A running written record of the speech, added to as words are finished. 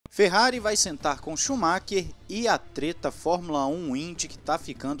Ferrari vai sentar com Schumacher e a treta Fórmula 1 Indy que está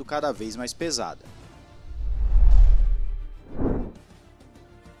ficando cada vez mais pesada.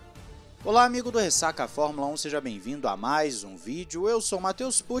 Olá amigo do Ressaca Fórmula 1, seja bem-vindo a mais um vídeo. Eu sou o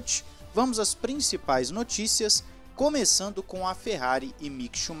Matheus Pucci, vamos às principais notícias, começando com a Ferrari e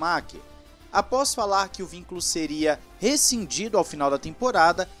Mick Schumacher. Após falar que o vínculo seria rescindido ao final da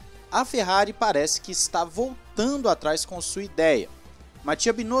temporada, a Ferrari parece que está voltando atrás com sua ideia.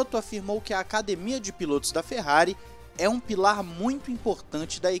 Mattia Binotto afirmou que a academia de pilotos da Ferrari é um pilar muito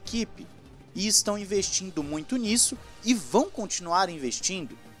importante da equipe e estão investindo muito nisso e vão continuar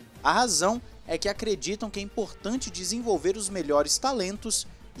investindo. A razão é que acreditam que é importante desenvolver os melhores talentos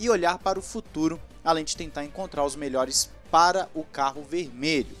e olhar para o futuro, além de tentar encontrar os melhores para o carro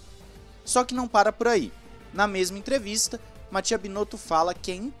vermelho. Só que não para por aí. Na mesma entrevista, Mattia Binotto fala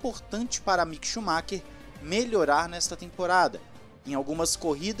que é importante para Mick Schumacher melhorar nesta temporada. Em algumas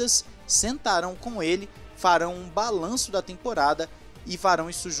corridas, sentarão com ele, farão um balanço da temporada e farão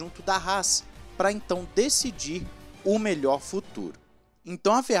isso junto da Haas, para então decidir o melhor futuro.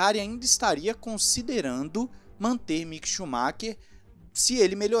 Então a Ferrari ainda estaria considerando manter Mick Schumacher se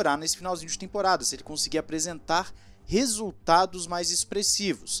ele melhorar nesse finalzinho de temporada, se ele conseguir apresentar resultados mais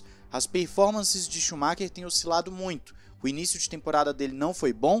expressivos. As performances de Schumacher têm oscilado muito, o início de temporada dele não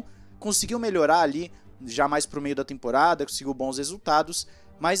foi bom, conseguiu melhorar ali já mais para o meio da temporada, conseguiu bons resultados,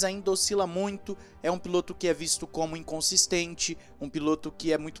 mas ainda oscila muito, é um piloto que é visto como inconsistente, um piloto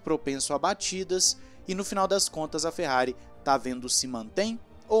que é muito propenso a batidas, e no final das contas a Ferrari está vendo se mantém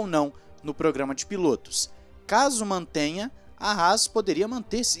ou não no programa de pilotos. Caso mantenha, a Haas poderia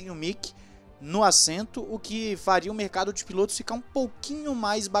manter sim o Mick no assento, o que faria o mercado de pilotos ficar um pouquinho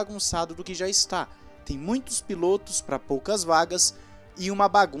mais bagunçado do que já está. Tem muitos pilotos para poucas vagas e uma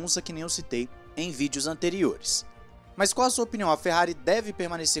bagunça que nem eu citei em vídeos anteriores. Mas qual a sua opinião? A Ferrari deve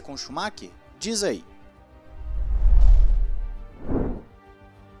permanecer com Schumacher? Diz aí.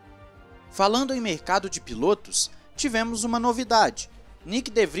 Falando em mercado de pilotos, tivemos uma novidade.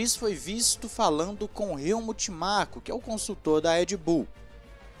 Nyck de Vries foi visto falando com Helmut Marko, que é o consultor da Red Bull.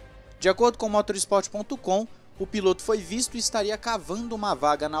 De acordo com motorsport.com, o piloto foi visto e estaria cavando uma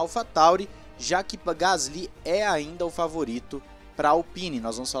vaga na AlphaTauri, já que Gasly é ainda o favorito para a Alpine.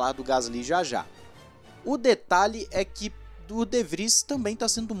 Nós vamos falar do Gasly já já. O detalhe é que o De Vries também está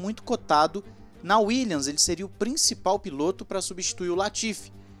sendo muito cotado na Williams, ele seria o principal piloto para substituir o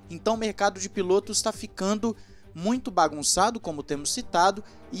Latifi. Então o mercado de pilotos está ficando muito bagunçado, como temos citado,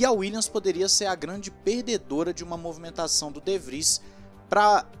 e a Williams poderia ser a grande perdedora de uma movimentação do De Vries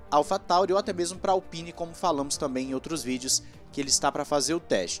para AlphaTauri ou até mesmo para a Alpine, como falamos também em outros vídeos que ele está para fazer o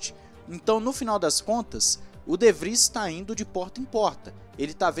teste. Então no final das contas, o De Vries está indo de porta em porta,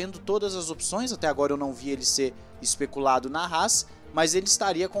 ele está vendo todas as opções, até agora eu não vi ele ser especulado na Haas, mas ele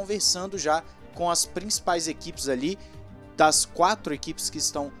estaria conversando já com as principais equipes ali, das 4 equipes que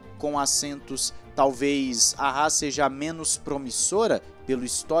estão com assentos, talvez a Haas seja a menos promissora pelo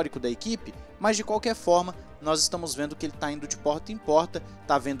histórico da equipe, mas de qualquer forma nós estamos vendo que ele está indo de porta em porta,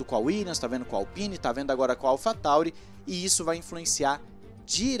 está vendo com a Williams, está vendo com a Alpine, está vendo agora com a AlphaTauri, e isso vai influenciar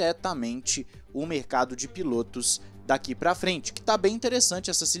diretamente o mercado de pilotos daqui para frente, que está bem interessante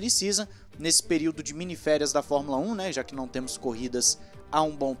essa silly season, nesse período de mini férias da Fórmula 1, né, já que não temos corridas há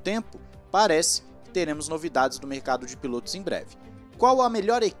um bom tempo, parece que teremos novidades do mercado de pilotos em breve. Qual a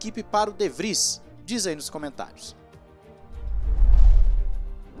melhor equipe para o De Vries? Diz aí nos comentários.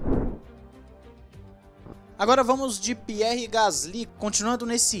 Agora vamos de Pierre Gasly, continuando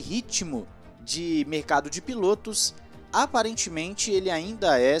nesse ritmo de mercado de pilotos. Aparentemente ele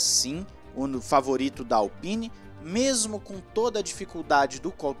ainda é sim o favorito da Alpine, mesmo com toda a dificuldade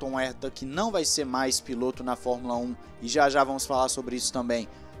do Colton Herta, que não vai ser mais piloto na Fórmula 1, e já já vamos falar sobre isso também.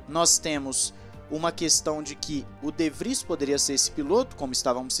 Nós temos uma questão de que o De Vries poderia ser esse piloto, como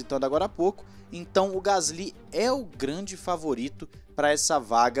estávamos citando agora há pouco, então o Gasly é o grande favorito para essa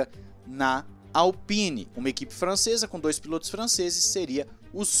vaga na Alpine. Uma equipe francesa com 2 pilotos franceses seria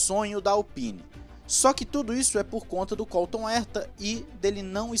o sonho da Alpine. Só que tudo isso é por conta do Colton Herta e dele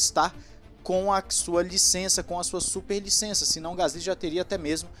não estar com a sua licença, com a sua super licença, senão o Gasly já teria até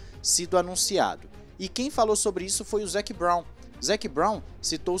mesmo sido anunciado. E quem falou sobre isso foi o Zac Brown. Zac Brown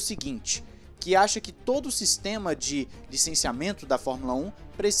citou o seguinte, que acha que todo o sistema de licenciamento da Fórmula 1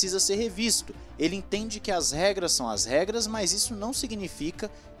 precisa ser revisto. Ele entende que as regras são as regras, mas isso não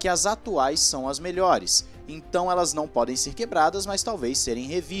significa que as atuais são as melhores. Então elas não podem ser quebradas, mas talvez serem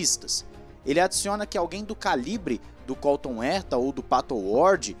revistas. Ele adiciona que alguém do calibre do Colton Herta ou do Pato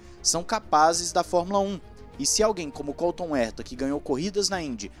Ward são capazes da Fórmula 1. E se alguém como Colton Herta, que ganhou corridas na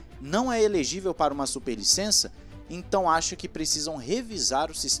Indy, não é elegível para uma superlicença, então acha que precisam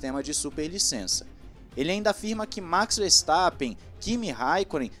revisar o sistema de superlicença. Ele ainda afirma que Max Verstappen, Kimi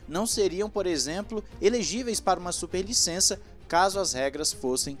Raikkonen não seriam, por exemplo, elegíveis para uma superlicença caso as regras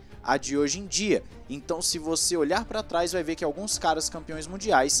fossem a de hoje em dia. Então, se você olhar para trás, vai ver que alguns caras campeões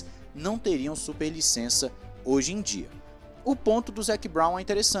mundiais não teriam superlicença hoje em dia. O ponto do Zac Brown é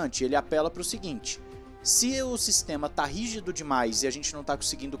interessante, ele apela para o seguinte: se o sistema está rígido demais e a gente não está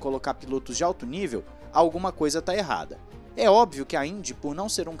conseguindo colocar pilotos de alto nível, alguma coisa está errada. É óbvio que a Indy, por não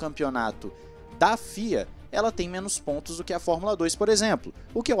ser um campeonato da FIA, ela tem menos pontos do que a Fórmula 2, por exemplo,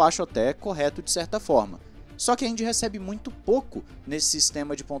 o que eu acho até correto de certa forma. Só que a Indy recebe muito pouco nesse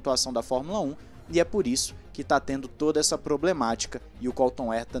sistema de pontuação da Fórmula 1 e é por isso que está tendo toda essa problemática e o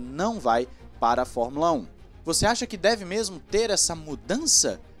Colton Herta não vai para a Fórmula 1. Você acha que deve mesmo ter essa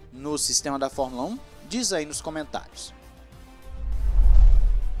mudança no sistema da Fórmula 1? Diz aí nos comentários.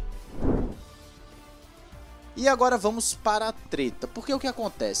 E agora vamos para a treta, porque o que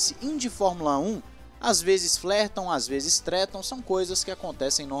acontece? Indy e Fórmula 1 às vezes flertam, às vezes tretam, são coisas que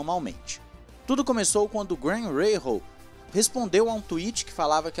acontecem normalmente. Tudo começou quando Graham Rahal respondeu a um tweet que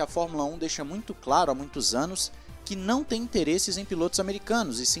falava que a Fórmula 1 deixa muito claro há muitos anos que não tem interesses em pilotos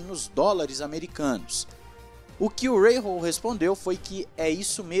americanos, e sim nos dólares americanos. O que o Rahal respondeu foi que é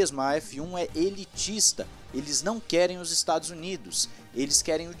isso mesmo, a F1 é elitista, eles não querem os Estados Unidos, eles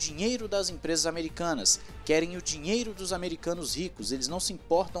querem o dinheiro das empresas americanas, querem o dinheiro dos americanos ricos, eles não se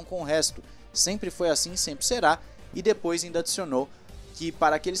importam com o resto, sempre foi assim, sempre será, e depois ainda adicionou que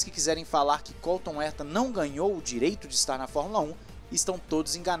para aqueles que quiserem falar que Colton Herta não ganhou o direito de estar na Fórmula 1, estão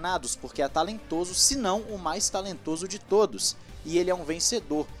todos enganados, porque é talentoso, se não o mais talentoso de todos, e ele é um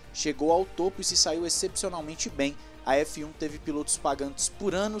vencedor. Chegou ao topo e se saiu excepcionalmente bem. A F1 teve pilotos pagantes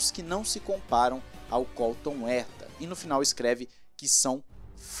por anos que não se comparam ao Colton Herta. E no final escreve que são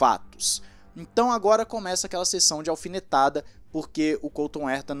fatos. Então agora começa aquela sessão de alfinetada, porque o Colton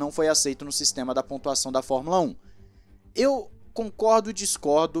Herta não foi aceito no sistema da pontuação da Fórmula 1. Eu concordo e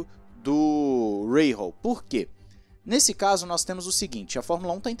discordo do Rahal. Por quê? Nesse caso nós temos o seguinte: a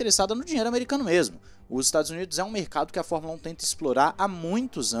Fórmula 1 está interessada no dinheiro americano mesmo. Os Estados Unidos é um mercado que a Fórmula 1 tenta explorar há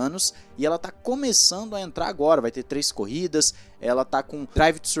muitos anos e ela está começando a entrar agora. Vai ter 3 corridas, ela está com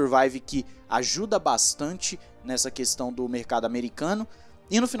Drive to Survive que ajuda bastante nessa questão do mercado americano.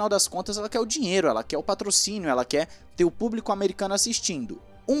 E no final das contas ela quer o dinheiro, ela quer o patrocínio, ela quer ter o público americano assistindo.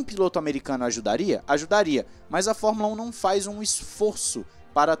 Um piloto americano ajudaria? Ajudaria, mas a Fórmula 1 não faz um esforço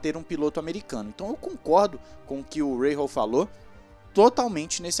para ter um piloto americano. Então eu concordo com o que o Rahal falou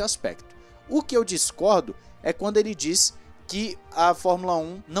totalmente nesse aspecto. O que eu discordo é quando ele diz que a Fórmula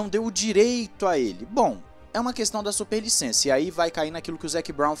 1 não deu o direito a ele. Bom, é uma questão da superlicença, e aí vai cair naquilo que o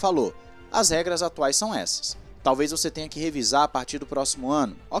Zac Brown falou. As regras atuais são essas. Talvez você tenha que revisar a partir do próximo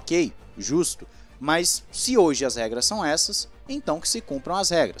ano. Ok, justo. Mas se hoje as regras são essas, então que se cumpram as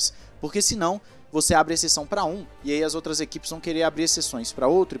regras. Porque senão você abre exceção para um, e aí as outras equipes vão querer abrir exceções para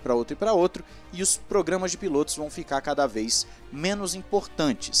outro, e para outro, e para outro, e os programas de pilotos vão ficar cada vez menos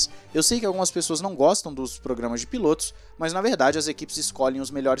importantes. Eu sei que algumas pessoas não gostam dos programas de pilotos, mas na verdade as equipes escolhem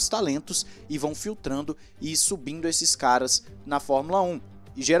os melhores talentos e vão filtrando e subindo esses caras na Fórmula 1.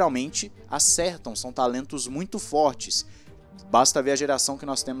 E geralmente acertam, são talentos muito fortes. Basta ver a geração que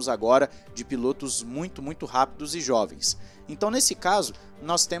nós temos agora de pilotos muito rápidos e jovens. Então nesse caso,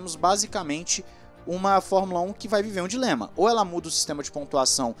 nós temos basicamente uma Fórmula 1 que vai viver um dilema. Ou ela muda o sistema de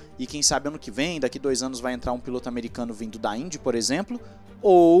pontuação e quem sabe ano que vem, daqui 2 anos vai entrar um piloto americano vindo da Indy, por exemplo,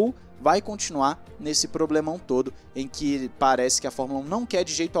 ou vai continuar nesse problemão todo em que parece que a Fórmula 1 não quer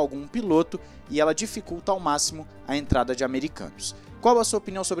de jeito algum um piloto e ela dificulta ao máximo a entrada de americanos. Qual a sua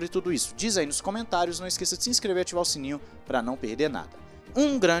opinião sobre tudo isso? Diz aí nos comentários, não esqueça de se inscrever e ativar o sininho para não perder nada.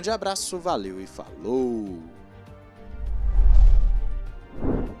 Um grande abraço, valeu e falou!